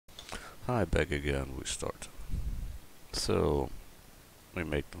Hi, back again, we start. So, we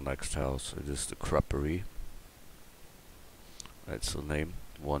make the next house. It is the Creperie. That's the name,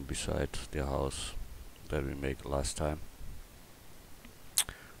 one beside the house that we made last time.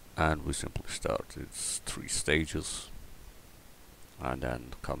 And we simply start. It's 3 stages. And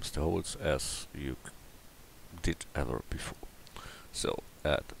then comes the holes as you did ever before. So,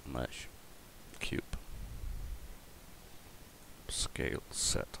 add mesh, cube, scale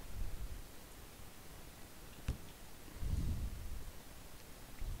set.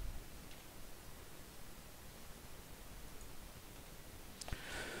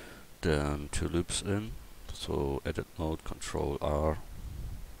 Then 2 loops in. So edit mode, Control R,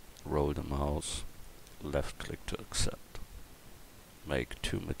 roll the mouse, left click to accept. Make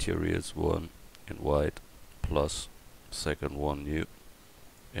 2 materials, one in white plus second one new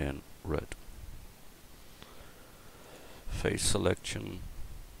in red. Face selection,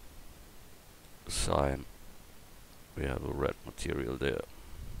 sign, we have a red material there.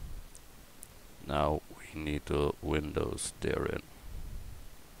 Now we need the windows therein.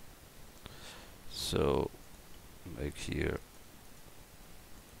 So make here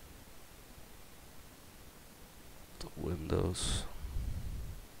the windows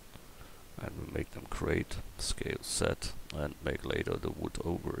and we make them create, scale set, and make later the wood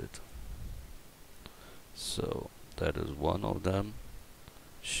over it. So that is one of them.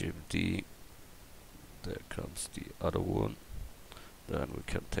 Shift D, there comes the other one. Then we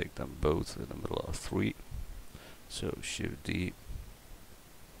can take them both in the middle of 3. So Shift D,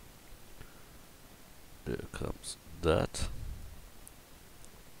 there comes that.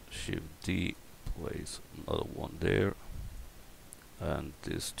 Shift D, place another one there. And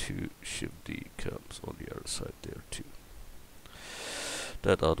this 2 Shift D comes on the other side there too.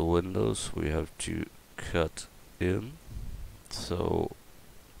 That are the windows we have to cut in. So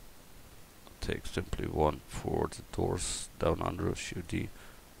take simply one for the doors down under, Shift D,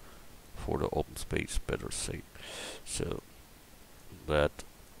 for the open space, better say. So that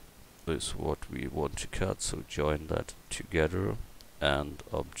is what we want to cut, so join that together and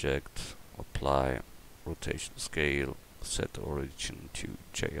object, apply, rotation scale, set origin to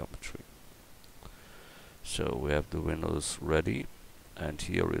geometry. So we have the windows ready, and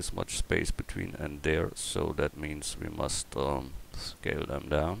here is much space between and there, so that means we must scale them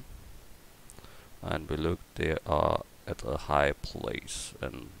down. And we look, they are at a high place,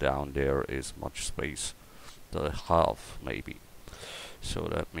 and down there is much space, the half maybe. So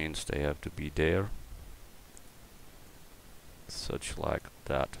that means they have to be there, such like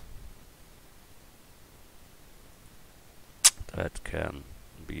that. That can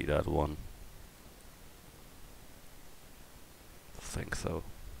be that one. I think so.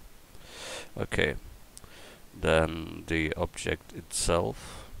 Okay, then the object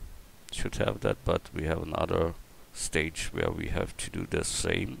itself should have that, but we have another stage where we have to do the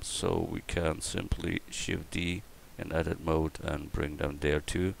same, so we can simply Shift D in edit mode and bring them there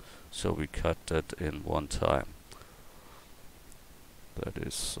too, so we cut that in one time. That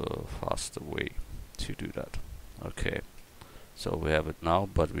is a faster way to do that. Okay, so we have it now,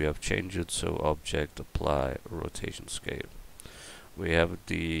 but we have changed it, so object, apply, rotation scale. We have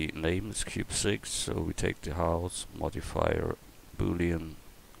the name is cube 6, so we take the house, modifier, boolean,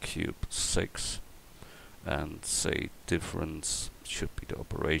 cube 6, and say difference should be the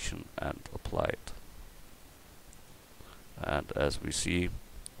operation and apply it. And as we see,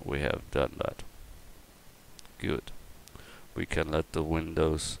 we have done that. Good. We can let the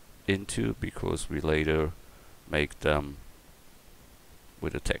windows into, because we later make them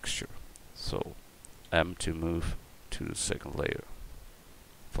with a texture. So M to move to the second layer.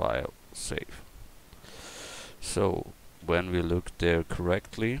 File, save. So when we look there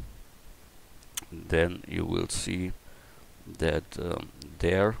correctly, then you will see that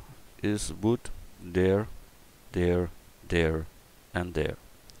there is wood, there, and there.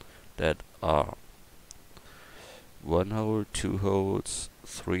 That are 1 hole, 2 holes,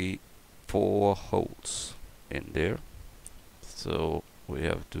 3, 4 holes in there. So we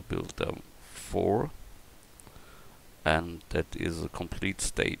have to build them 4, and that is a complete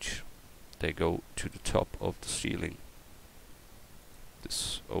stage. They go to the top of the ceiling.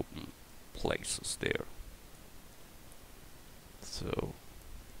 This open place is there. So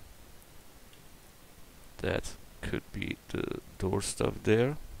that could be the door stuff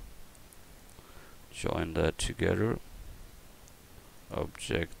there. Join that together.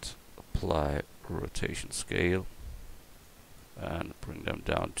 Object, apply, rotation scale, and bring them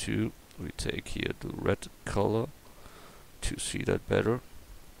down too. We take here the red color to see that better.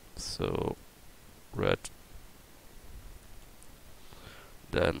 So red.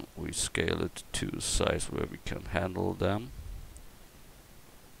 Then we scale it to a size where we can handle them.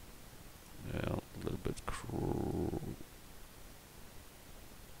 Yeah, a little bit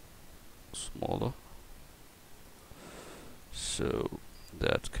smaller. So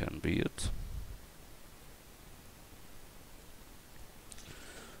that can be it.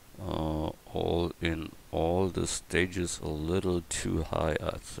 All in all, the stage is a little too high,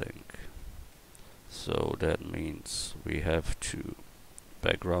 I think. So that means we have to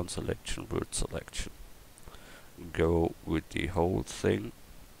background selection, word selection. Go with the whole thing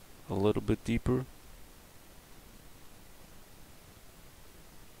a little bit deeper.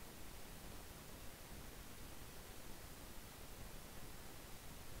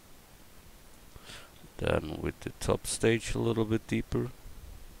 Then with the top stage a little bit deeper.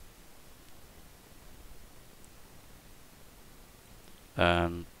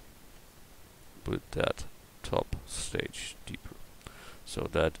 And with that top stage deeper. So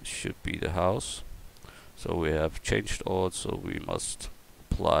that should be the house. So we have changed all, so we must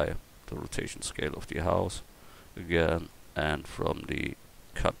apply the rotation scale of the house again and from the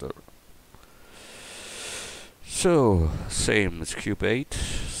cutter. So same as cube 8.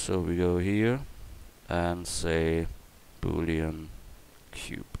 So we go here and say boolean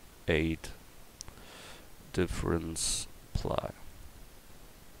cube 8 difference apply.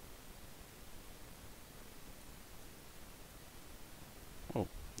 Oh,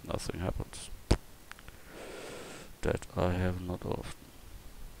 nothing happens. That I have not often.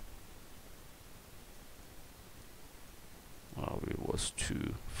 It was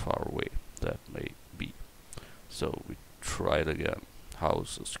too far away, that may be. So we try it again.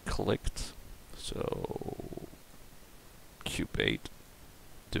 House is clicked. So cube 8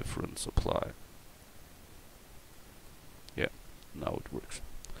 difference apply. Yeah, now it works.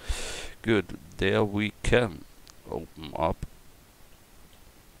 Good. There we can open up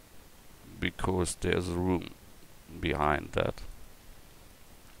because there's room behind that.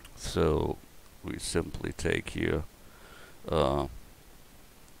 So we simply take here, we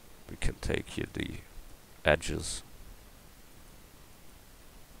can take here the edges.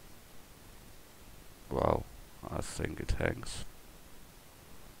 Wow, I think it hangs.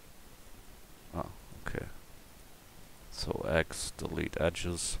 Ah, okay. So X, delete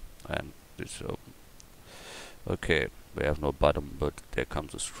edges, and this open. Okay, we have no bottom, but there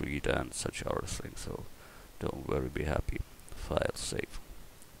comes a street and such other things, so don't worry, be happy. File save.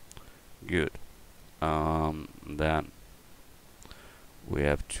 Good. Then we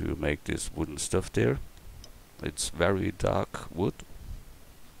have to make this wooden stuff there. It's very dark wood.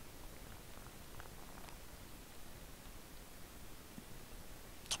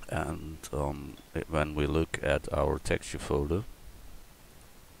 And when we look at our texture folder,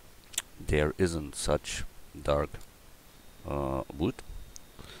 there isn't such dark wood,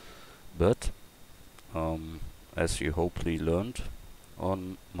 but as you hopefully learned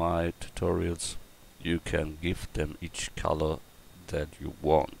on my tutorials, you can give them each color that you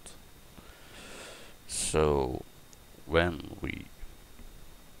want. So when we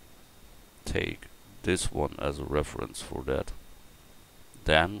take this one as a reference for that,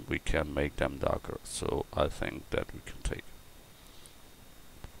 then we can make them darker. So I think that we can take.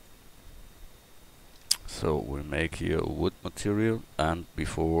 So we make here a wood material, and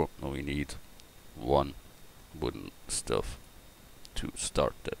before we need one wooden stuff to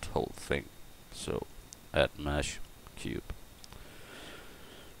start that whole thing. So add mesh cube,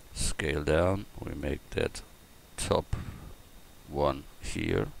 scale down, we make that top one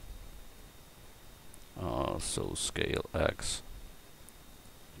here, so scale X,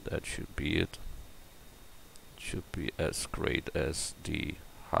 that should be it. Should be as great as the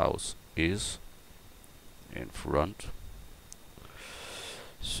house is in front.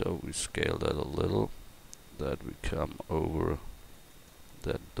 So we scale that a little, that we come over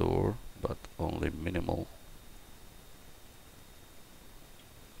that door, but only minimal.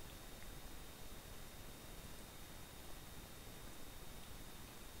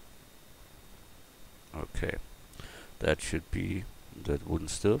 Okay, that should be that wooden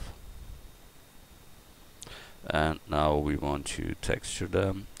stuff. And now we want to texture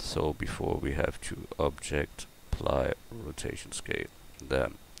them, so before we have to object apply rotation scale.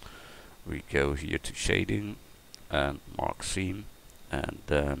 Then we go here to shading and mark scene, and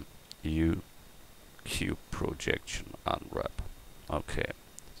then U cube projection unwrap. Okay,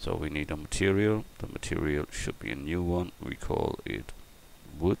 so we need a material. The material should be a new one. We call it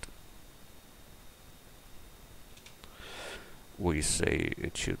wood. We say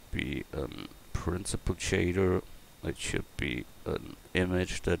it should be principal shader, it should be an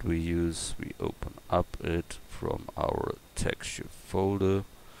image that we use. We open up it from our texture folder,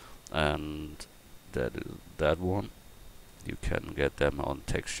 and that is that one. You can get them on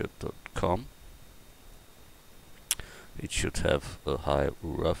texture.com. It should have a high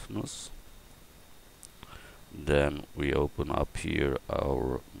roughness. Then we open up here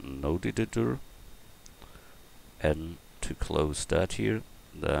our node editor, and to close that here,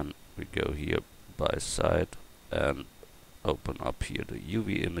 then we go here by side and open up here the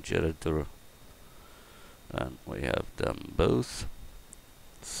UV image editor, and we have them both.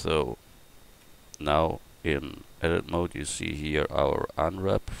 So now in edit mode you see here our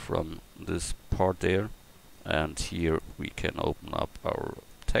unwrap from this part there, and here we can open up our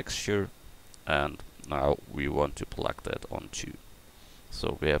texture, and now we want to plug that onto.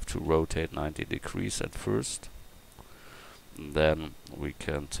 So we have to rotate 90 degrees at first. Then we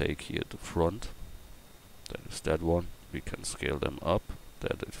can take here the front, that is that one. We can scale them up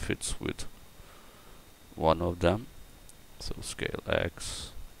that it fits with one of them. So scale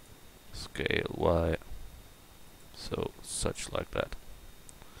X, scale Y, so such like that.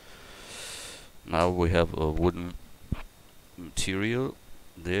 Now we have a wooden material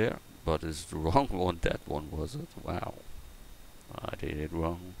there, but it's the wrong one. That one, was it? Wow, I did it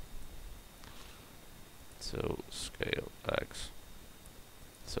wrong. So scale X.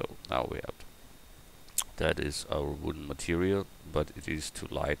 So now we have that is our wooden material, but it is too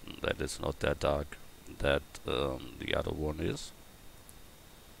light, and that is not that dark that the other one is.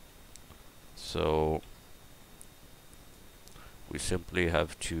 So we simply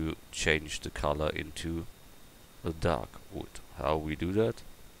have to change the color into a dark wood. How we do that?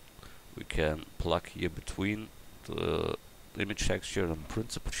 We can plug here between the image texture and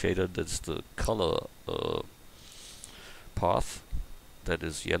principled shader. That's the color path that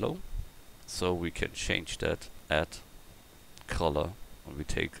is yellow. So we can change that, add color, and we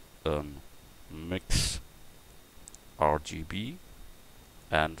take mix RGB,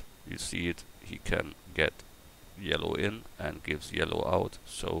 and you see it, he can get yellow in and gives yellow out,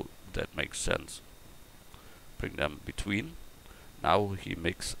 so that makes sense. Bring them between. Now he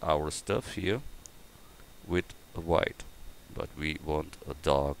mix our stuff here with a white, but we want a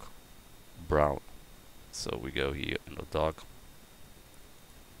dark brown. So we go here in the dark,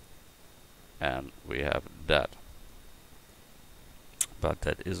 and we have that. But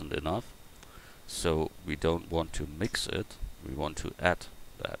that isn't enough, so we don't want to mix it, we want to add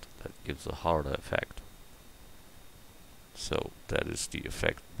that. That gives a harder effect. So that is the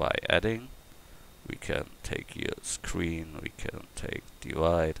effect by adding. We can take here screen, we can take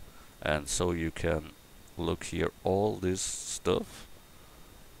divide, and so you can look here all this stuff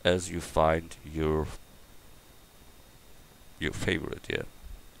as you find your favorite, yeah,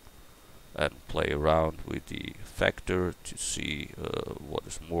 and play around with the factor to see what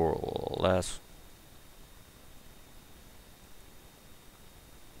is more or less.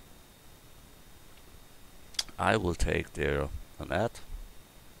 I will take there an add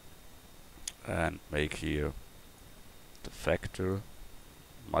and make here the factor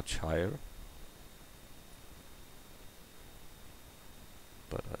much higher,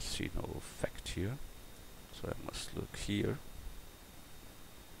 but I see no effect here, so I must look here.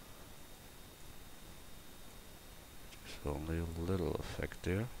 There's only a little effect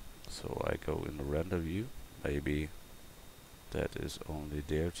there, so I go in the render view. Maybe that is only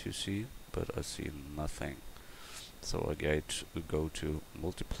there to see, but I see nothing. So I go to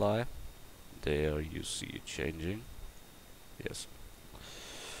multiply. There you see it changing. Yes.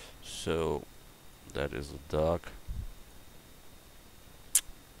 So that is a dark,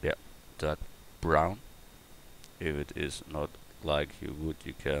 yeah, dark brown. If it is not like you would,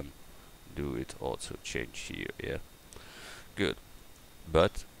 you can do it also change here. Yeah, good.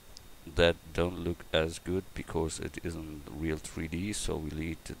 But that don't look as good because it isn't real 3D, so we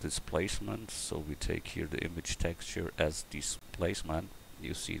need the displacement. So we take here the image texture as displacement.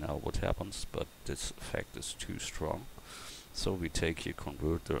 You see now what happens, but this effect is too strong. So we take here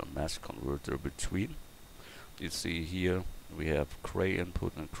converter and mask converter between. You see here we have gray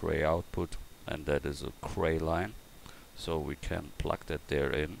input and gray output, and that is a gray line. So we can plug that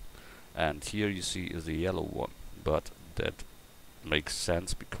there in. And here you see is the yellow one, but that makes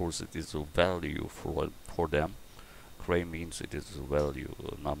sense because it is a value for them. Gray means it is a value,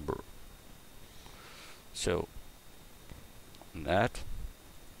 a number. So that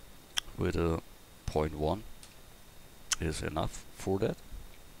with a 0.1 is enough for that.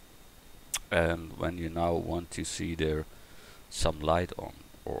 And when you now want to see there some light on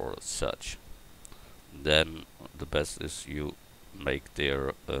or such, then the best is you make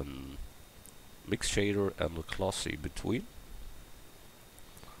there mix shader and the glossy between.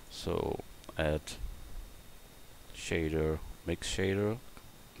 So add shader, mix shader,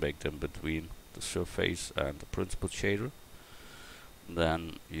 make them between the surface and the principal shader.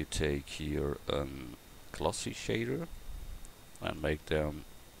 Then you take here a glossy shader and make them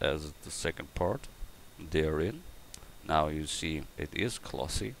as the second part therein. Now you see it is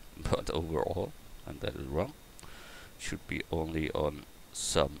glossy, but overall, and that is wrong, should be only on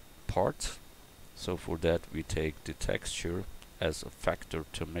some parts. So for that we take the texture as a factor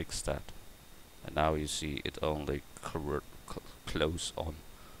to mix that. And now you see it only close on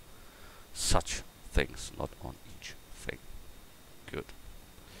such things, not on each thing. Good.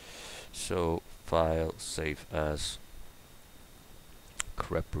 So file, save as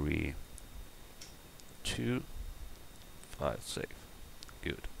Creperie 2, file, save.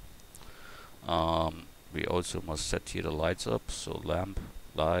 Good. We also must set here the lights up, so lamp,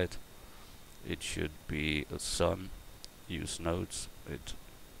 light, it should be a sun, use nodes,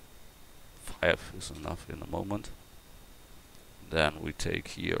 5 is enough in a moment. Then we take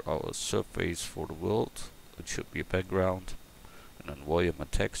here our surface for the world, it should be a background, and then volume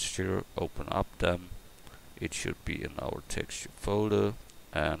and texture, open up them, it should be in our texture folder,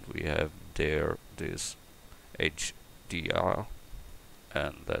 and we have there this HDR,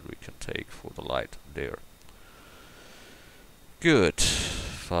 and that we can take for the light there. Good.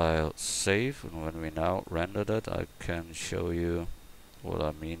 File, save, and when we now render that, I can show you what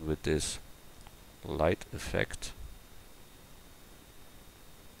I mean with this light effect.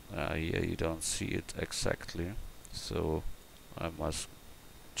 Here you don't see it exactly, so I must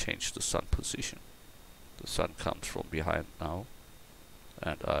change the sun position. The sun comes from behind now,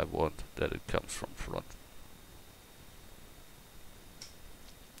 and I want that it comes from front.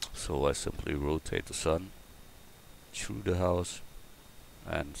 So I simply rotate the sun through the house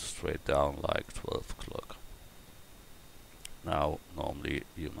and straight down like 12 o'clock. Now normally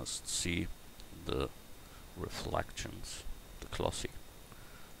you must see the reflections, the glossy.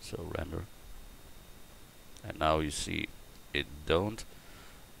 So render, and now you see it don't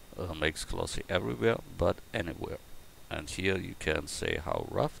makes glossy everywhere but anywhere. And here you can say how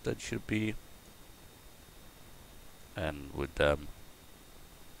rough that should be, and with them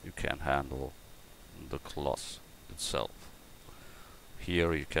you can handle the gloss itself.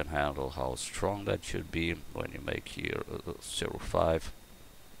 Here you can handle how strong that should be. When you make here 0.5,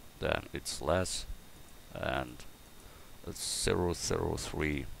 then it's less, and it's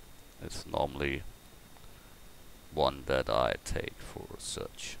 0.03. It's normally one that I take for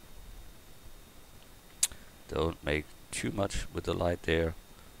search. Don't make too much with the light there,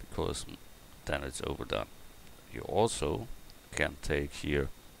 because then it's overdone. You also can take here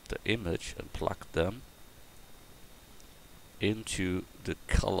the image and plug them into the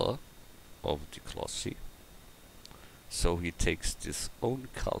color of the glossy. So he takes this own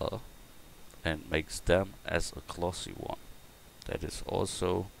color and makes them as a glossy one. That is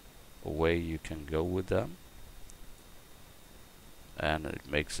also a way you can go with them, and it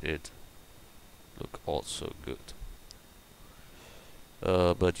makes it look also good.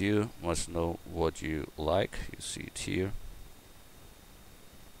 But you must know what you like. You see it here.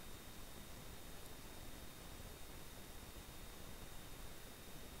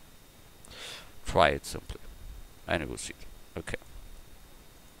 Try it simply, and you will see it. Okay.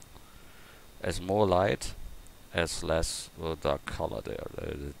 As more light, as less dark color there.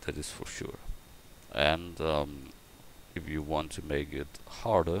 That is for sure. And if you want to make it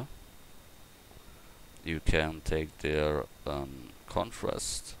harder, you can take their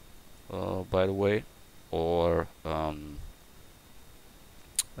contrast, by the way, or a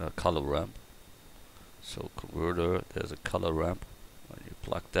color ramp. So converter, there's a color ramp. When you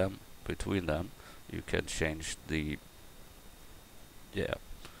plug them between them, you can change the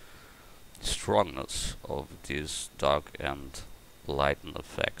strongness of this dark and lighten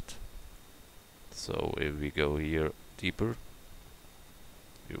effect. So if we go here deeper,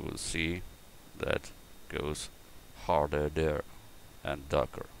 you will see that goes harder there and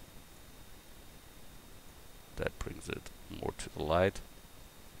darker. That brings it more to the light,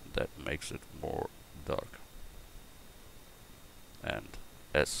 that makes it more dark. And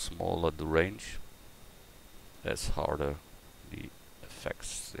as smaller the range, as harder the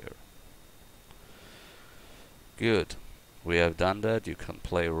effects there. Good. We have done that. You can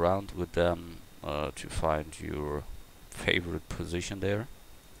play around with them to find your favorite position there.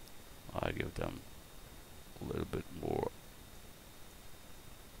 I give them a little bit more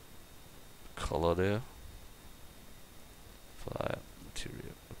color there. File,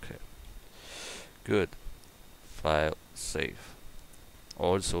 material, okay. Good. File, save.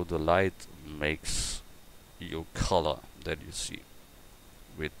 Also the light makes your color that you see.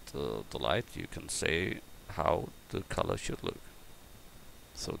 With the light you can say how the color should look.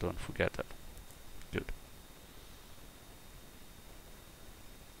 So don't forget that. Good.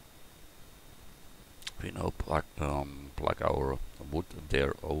 We now plug our wood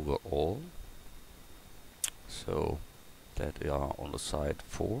there overall. So that we are on the side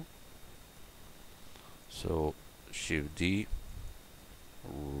 4. So Shift D,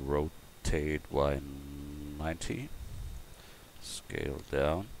 rotate by 90, scale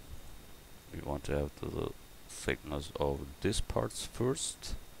down. We want to have the thickness of these parts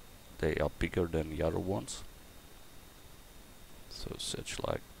first. They are bigger than the other ones. So such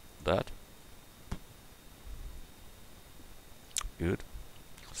like that. Good.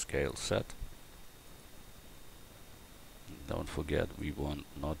 Scale set. Don't forget we want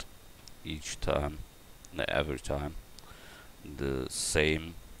not each time, every time, the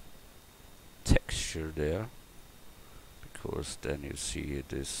same texture there, because then you see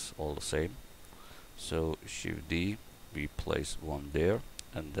it is all the same. So Shift D, we place one there,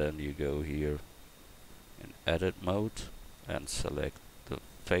 and then you go here in edit mode and select the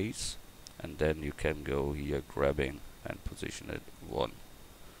face, and then you can go here grabbing and position it one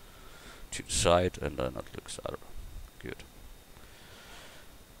to the side, and then it looks better. Good.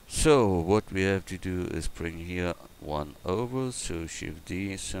 So what we have to do is bring here one over, so Shift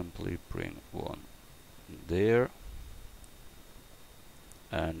D, simply bring one there,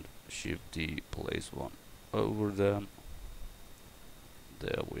 and Shift D, place one over them.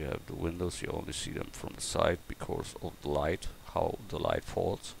 There we have the windows. You only see them from the side because of the light, how the light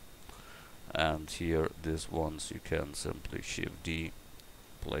falls. And here these ones you can simply Shift D,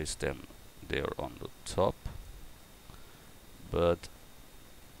 place them there on the top, but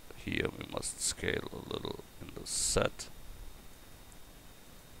here we must scale a little in the set.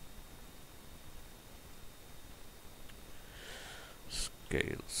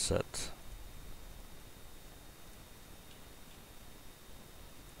 Scale set.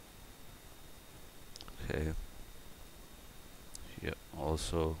 Okay. Here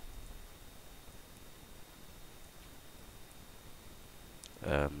also.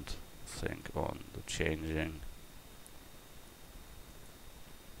 And think on the changing,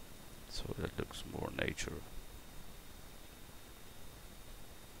 so that looks more nature.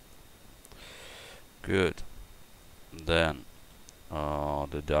 Good. Then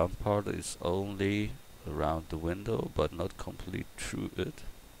the down part is only around the window, but not complete through it.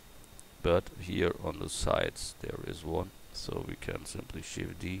 But here on the sides there is one, so we can simply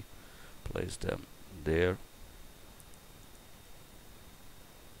Shift D, place them there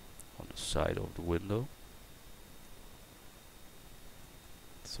on the side of the window.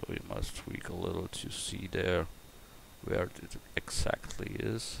 So you must tweak a little to see there where it exactly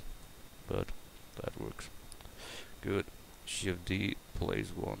is, but that works. Good. Shift D,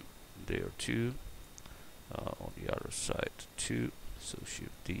 place one there too, on the other side too, so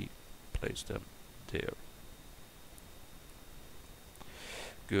Shift D, place them there.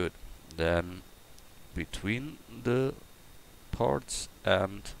 Good. Then between the parts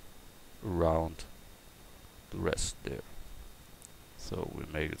and around the rest there. So we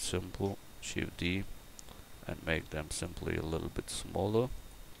make it simple, Shift D, and make them simply a little bit smaller.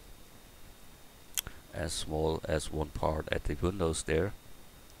 As small as one part at the windows there.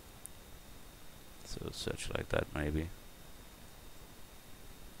 So such like that maybe.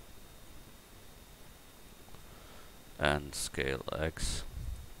 And scale X.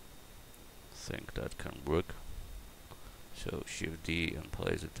 Think that can work. So Shift D and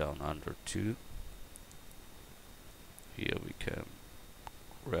place it down under 2. Here we can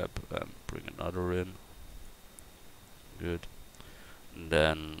grab and bring another in. Good. And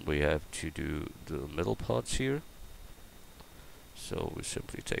then we have to do the middle parts here. So we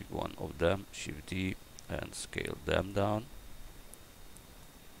simply take one of them, Shift D, and scale them down.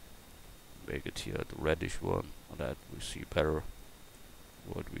 Make it here the reddish one, so that we see better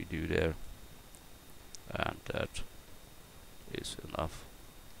what we do there. And that is enough.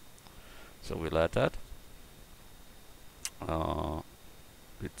 So we let that.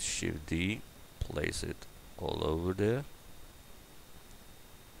 With Shift D, place it all over there.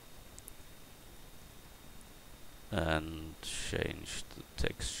 And change the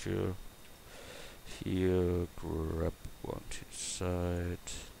texture. Here, grab one to the side.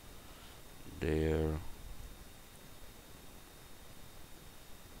 There.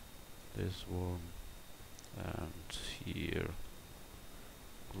 This one. And here,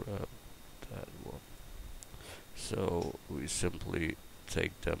 grab that one. So we simply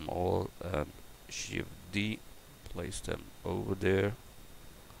take them all and Shift D, place them over there,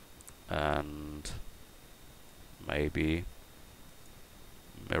 and maybe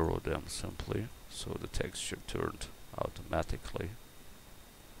mirror them simply so the texture turned automatically.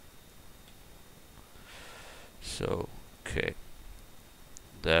 So okay,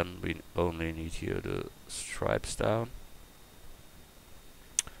 then we only need here the stripes down.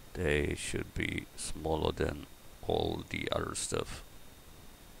 They should be smaller than all the other stuff.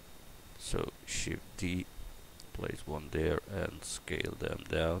 So Shift D, place one there and scale them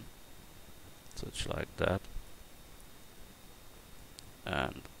down, such like that,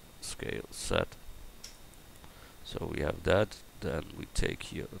 and scale set. So we have that. Then we take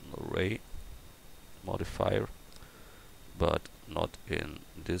here an array modifier, but not in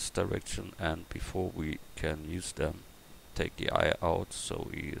this direction, and before we can use them, take the eye out so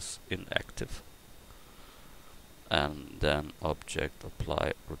he is inactive, and then object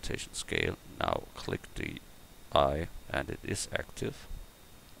apply rotation scale. Now click the eye and it is active,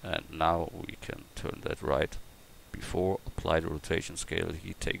 and now we can turn that right. Before apply the rotation scale,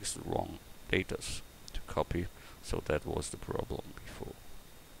 he takes the wrong data to copy, so that was the problem before.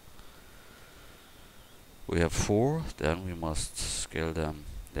 We have 4, then we must scale them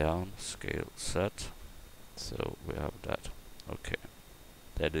down, scale set. So we have that. Okay,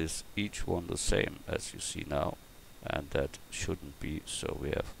 that is each one the same as you see now, and that shouldn't be, so we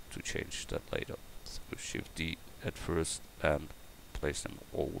have to change that later. So Shift D at first and place them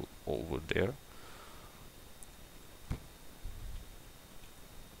all over there.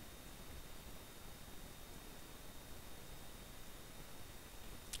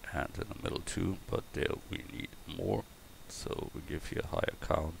 And in the middle too, but there we need more, so we give here a higher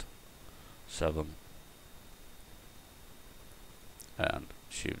count, 7, and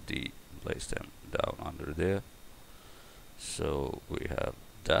Shift D, place them down under there. So we have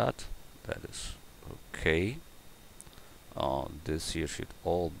that is okay. This here should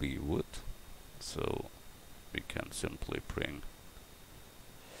all be wood, so we can simply bring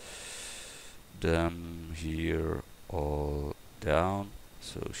them here all down.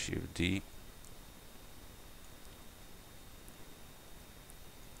 So Shift D,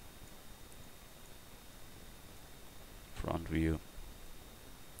 front view.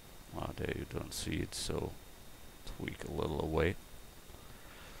 There you don't see it, so tweak a little away.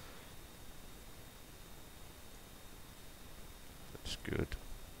 That's good.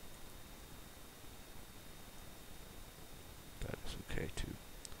 That is okay too.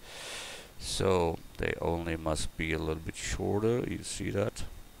 So they only must be a little bit shorter. You see that?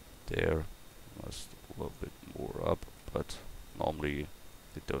 There must a little bit more up, but normally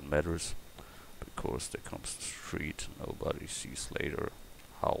it don't matters because there comes the street. Nobody sees later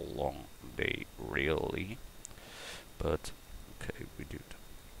how long they really. But okay, we do it.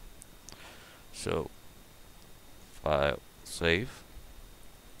 So file save.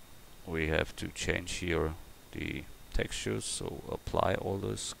 We have to change here the textures, so apply all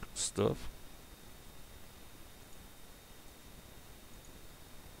this stuff.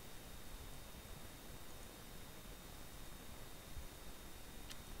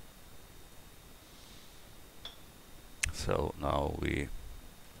 So now we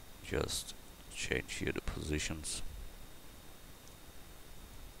just change here the positions.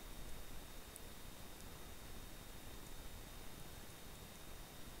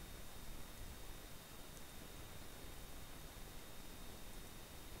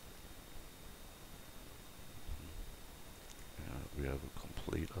 We have a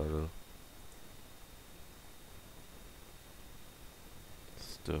complete other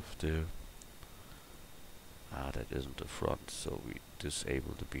stuff there. That isn't the front, so we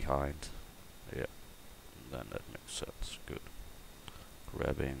disable the behind. Yeah, then that makes sense. Good.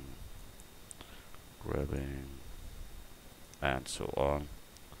 Grabbing, and so on.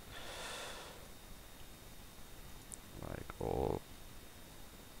 Like all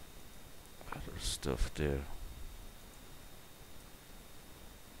other stuff there.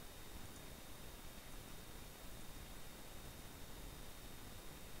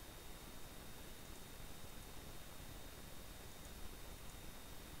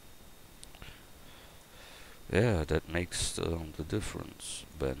 Yeah, that makes the difference.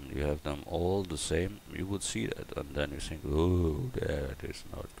 When you have them all the same, you would see that, and then you think, oh, that is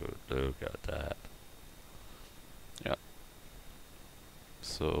not good, look at that. Yeah.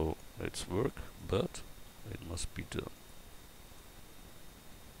 So, it's work, but it must be done.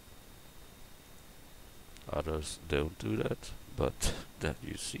 Others don't do that, but that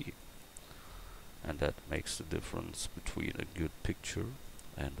you see. And that makes the difference between a good picture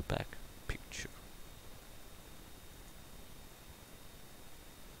and a bad picture.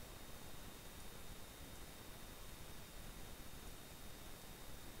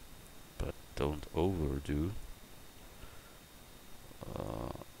 don't overdo.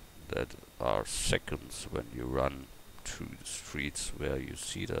 That are seconds when you run through the streets where you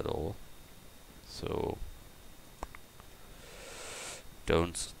see that all. So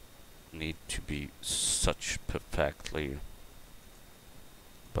don't need to be such perfectly,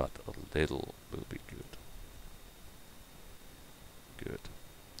 but a little will be good. Good.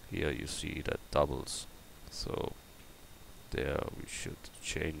 Here you see that doubles, so there we should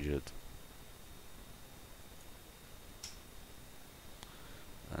change it,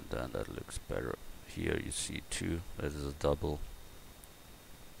 and then that looks better. Here you see 2, that is a double,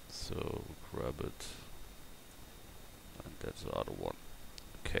 so grab it, and that's the other one.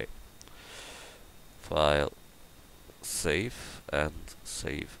 Okay, file, save, and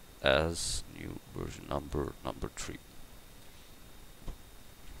save as new version number 3.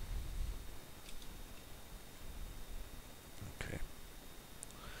 Okay,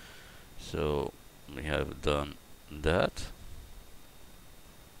 so we have done that.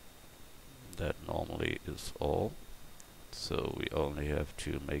 That normally is all. So we only have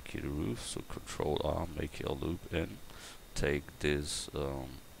to make it a roof. So Control R, make your loop in. Take this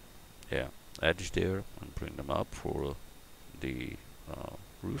edge there and bring them up for the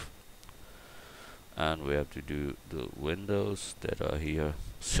roof. And we have to do the windows that are here.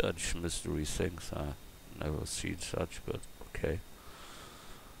 Such mystery things, I never seen such, but okay,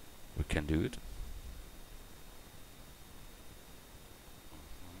 we can do it.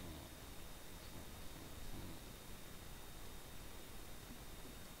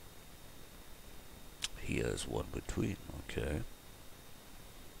 Here is one between, okay.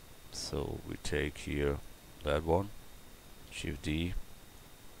 So we take here that one, Shift D,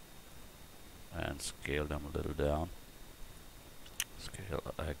 and scale them a little down.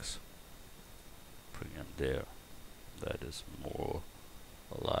 Scale X, bring them there. That is more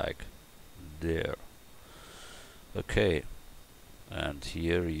like there. Okay, and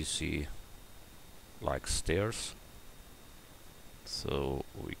here you see like stairs. So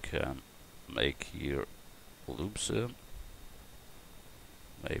we can make here loops in,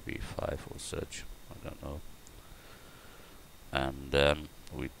 maybe 5 or such, I don't know. And then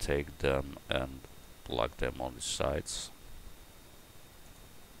we take them and plug them on the sides.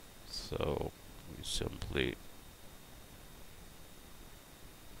 So we simply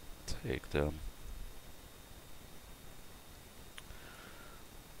take them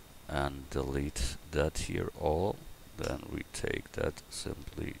and delete that here all. Then we take that,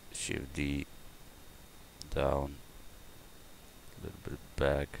 simply Shift D down, a little bit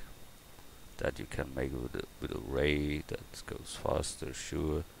back. That you can make with a ray that goes faster,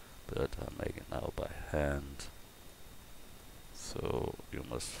 sure, but I make it now by hand. So you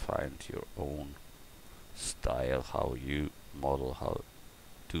must find your own style, how you model, how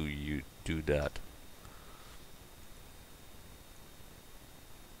do you do that.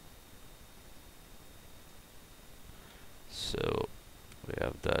 So we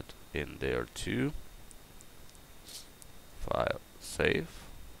have that in there too. File, save.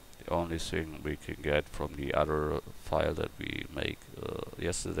 The only thing we can get from the other file that we make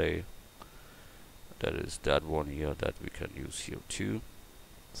yesterday, that is that one here that we can use here too.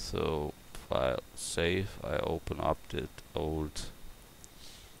 So file, save. I open up that old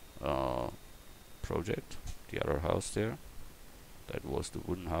project, the other house there. That was the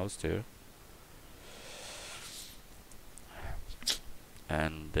wooden house there.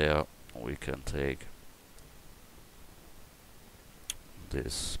 And there we can take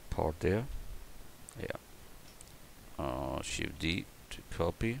this part there, Shift D to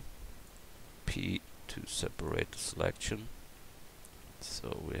copy, P to separate the selection.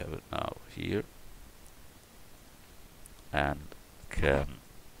 So we have it now here, and can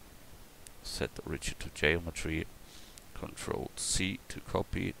set the origin to geometry, Control C to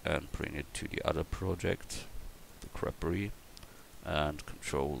copy and bring it to the other project, the Creperie, and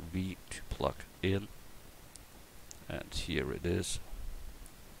Control V to plug in, and here it is.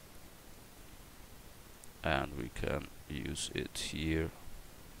 And we can use it here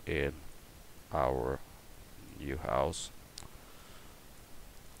in our new house.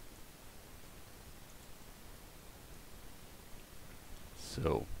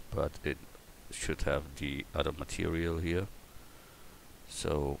 So, but it should have the other material here,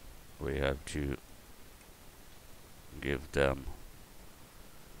 so we have to give them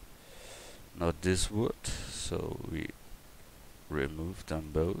not this wood, so we remove them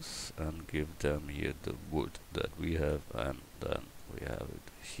both and give them here the wood that we have, and then we have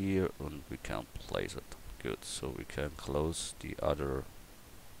it here and we can place it. Good, so we can close the other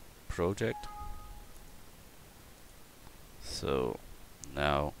project. So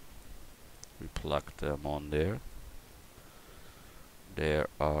now we plug them on there. They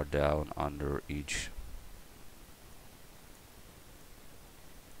are down under each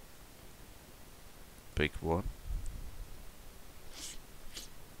big one.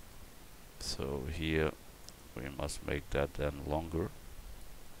 So here we must make that then longer,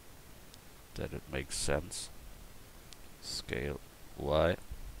 that it makes sense. Scale Y,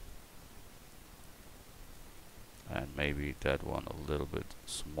 and maybe that one a little bit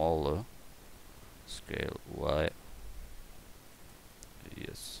smaller. Scale Y.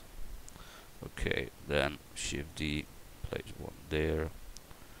 Yes. Okay, then Shift D, place one there,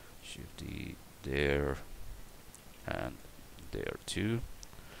 Shift D there, and there too.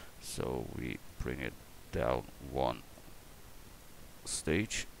 So we bring it down one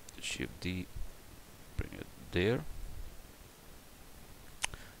stage, Shift D, bring it there.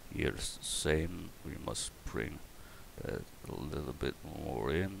 Here's the same, we must bring that a little bit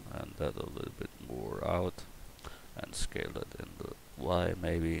more in and that a little bit more out, and scale it in the Y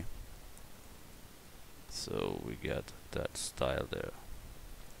maybe. So we get that style there.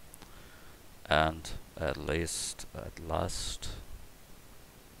 And at last,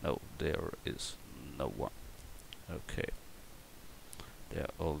 no, there is no one. Okay, there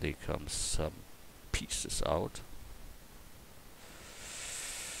only comes some pieces out.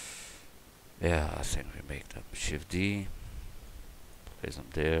 Yeah, I think we make them Shift D, place them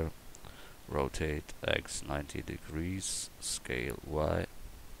there, rotate X 90 degrees, scale Y,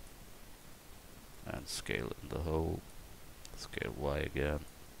 and scale in the hole, scale Y again.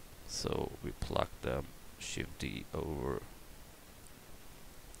 So we plug them, Shift D over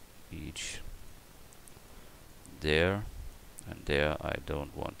each there, and there I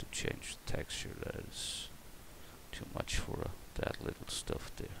don't want to change the texture, that is too much for that little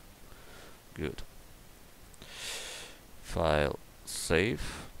stuff there. Good. File,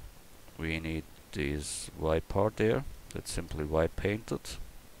 save. We need this white part there, that's simply white painted,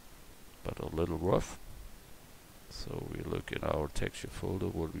 but a little rough. So we look in our texture folder,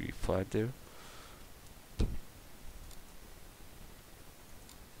 what we find there.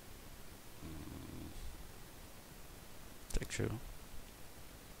 Texture.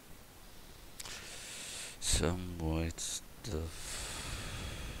 Some white stuff.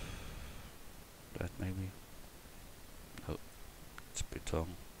 That maybe? No, it's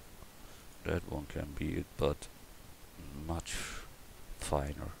beton. That one can be it, but much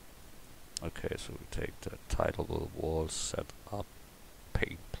finer. Okay, so we take the tileable wall, set up,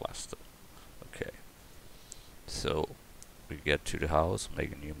 paint plaster. Okay, so we get to the house,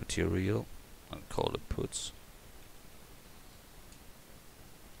 make a new material, and call it puts.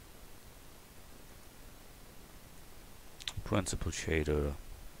 Principal shader,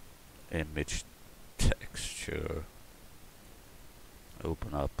 image texture,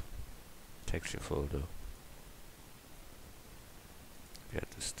 open up texture folder, get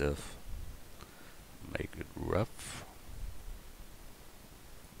the stuff, make it rough,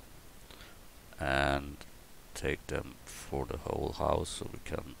 and take them for the whole house, so we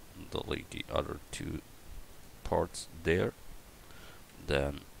can delete the other two parts there.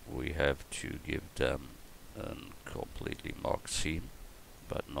 Then we have to give them a completely marked seam,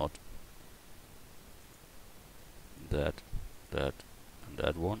 but not that, and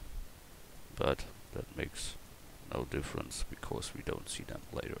that one, but that makes no difference because we don't see them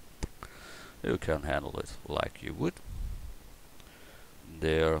later. You can handle it like you would.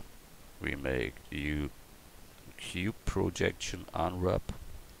 There we make cube projection unwrap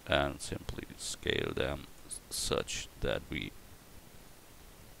and simply scale them such that we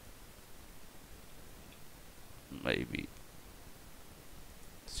maybe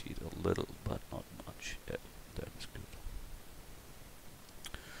see it a little, but not much. Yeah, that is good.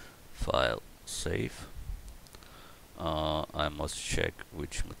 File, save. I must check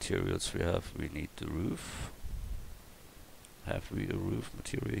which materials we have. We need the roof. Have we a roof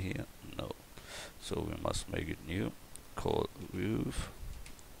material here? No. So we must make it new. Call roof.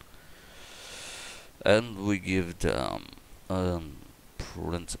 And we give them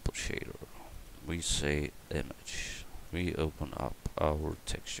principal shader. We say image. We open up our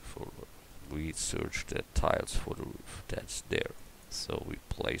texture folder. We search the tiles for the roof. That's there. So we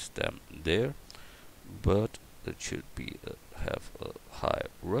place them there, but it should be have a high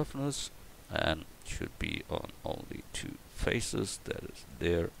roughness and should be on only two faces. That is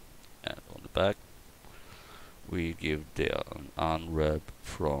there and on the back. We give there an unwrap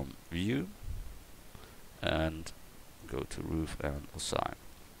from view and go to roof and assign.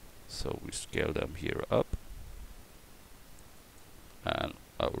 So we scale them here up and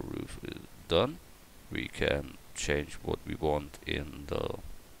our roof is done. We can change what we want in the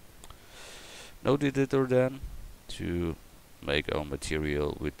node editor then to make our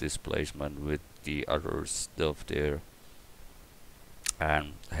material with displacement with the other stuff there,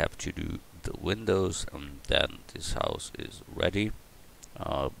 and have to do the windows, and then this house is ready.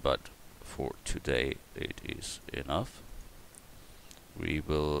 But for today it is enough. We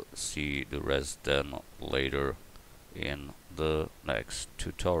will see the rest then later in the next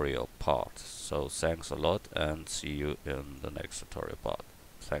tutorial part. So thanks a lot, and see you in the next tutorial part.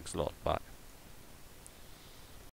 Thanks a lot. Bye.